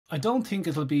I don't think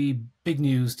it'll be big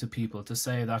news to people to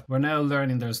say that we're now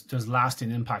learning there's lasting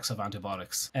impacts of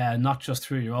antibiotics, not just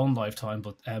through your own lifetime,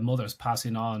 but mothers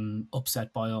passing on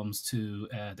upset biomes to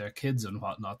their kids and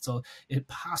whatnot. So it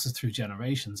passes through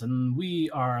generations, and we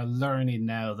are learning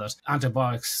now that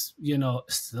antibiotics, you know,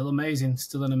 still amazing,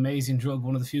 still an amazing drug,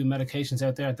 one of the few medications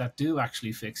out there that do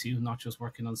actually fix you, not just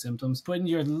working on symptoms. When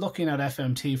you're looking at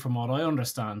FMT, from what I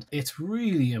understand, it's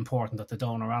really important that the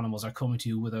donor animals are coming to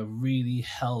you with a really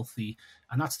healthy,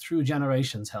 and that's through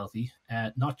generations healthy,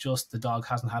 not just the dog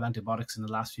hasn't had antibiotics in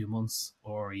the last few months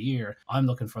or a year. I'm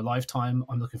looking for a lifetime.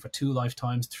 I'm looking for 2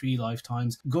 lifetimes, 3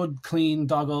 lifetimes. Good, clean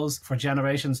doggos for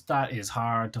generations, that is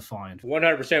hard to find.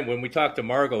 100%. When we talked to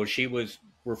Margo, she was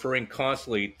referring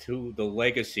constantly to the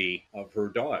legacy of her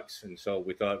dogs. And so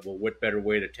we thought, well, what better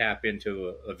way to tap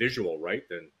into a visual, right,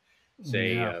 than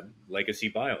say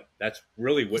Legacy Biome. That's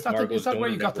really what Margo's Is that where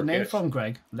you got the name is. from,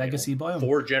 Greg? Legacy Biome.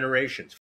 4 generations.